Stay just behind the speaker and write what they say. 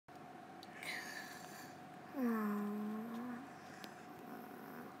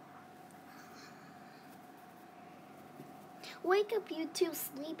Wake up, you two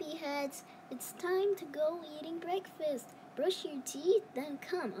sleepyheads. It's time to go eating breakfast. Brush your teeth, then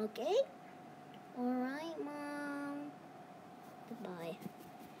come, okay? Alright, Mom. Goodbye.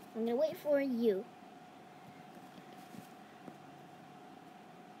 I'm gonna wait for you.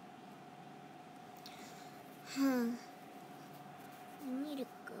 I need to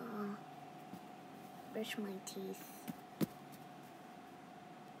go brush my teeth.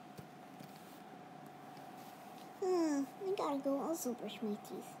 I gotta go also brush my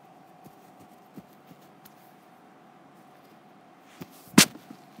teeth.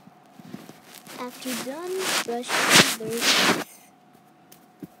 After done brushing their teeth.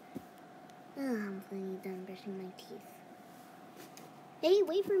 I'm finally done brushing my teeth. Hey,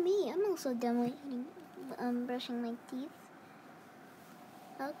 wait for me. I'm also done brushing my teeth.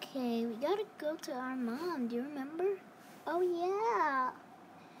 Okay, we gotta go to our mom. Do you remember? Oh, yeah.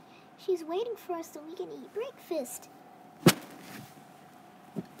 She's waiting for us so we can eat breakfast.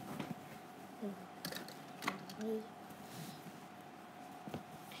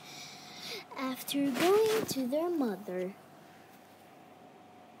 After going to their mother.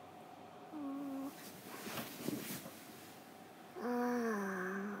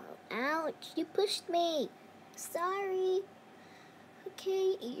 Ouch, you pushed me. Sorry.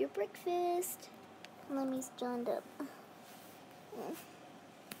 Okay, eat your breakfast. Let me stand up.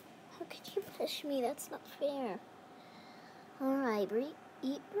 How could you push me? That's not fair. Alright,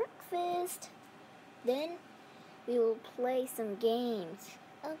 eat breakfast. Then we will play some games.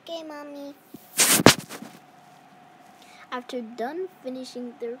 Okay, Mommy. After done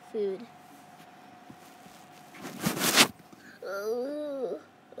finishing their food.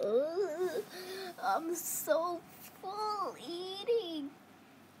 I'm so full eating.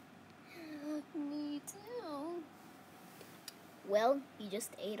 Me too. Well, you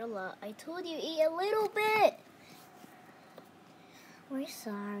just ate a lot. I told you eat a little bit. We're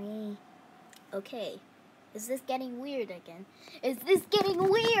sorry. Okay. Is this getting weird again? Is this getting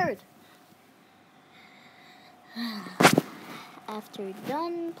weird? After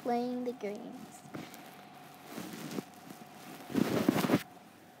done playing the games.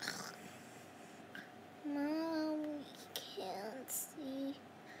 Mom, we can't see.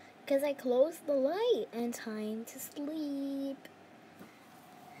 Because I closed the light and time to sleep.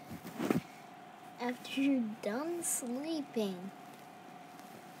 After you're done sleeping.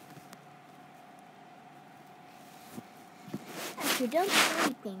 After done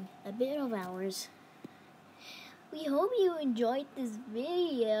sleeping a bit of hours. We hope you enjoyed this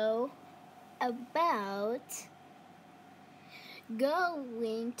video about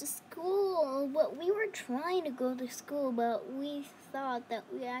going to school. But we were trying to go to school, but we thought that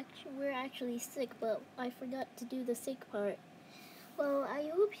we're actually sick, but I forgot to do the sick part. Well, I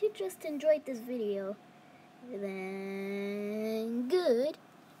hope you just enjoyed this video. Then, goodbye.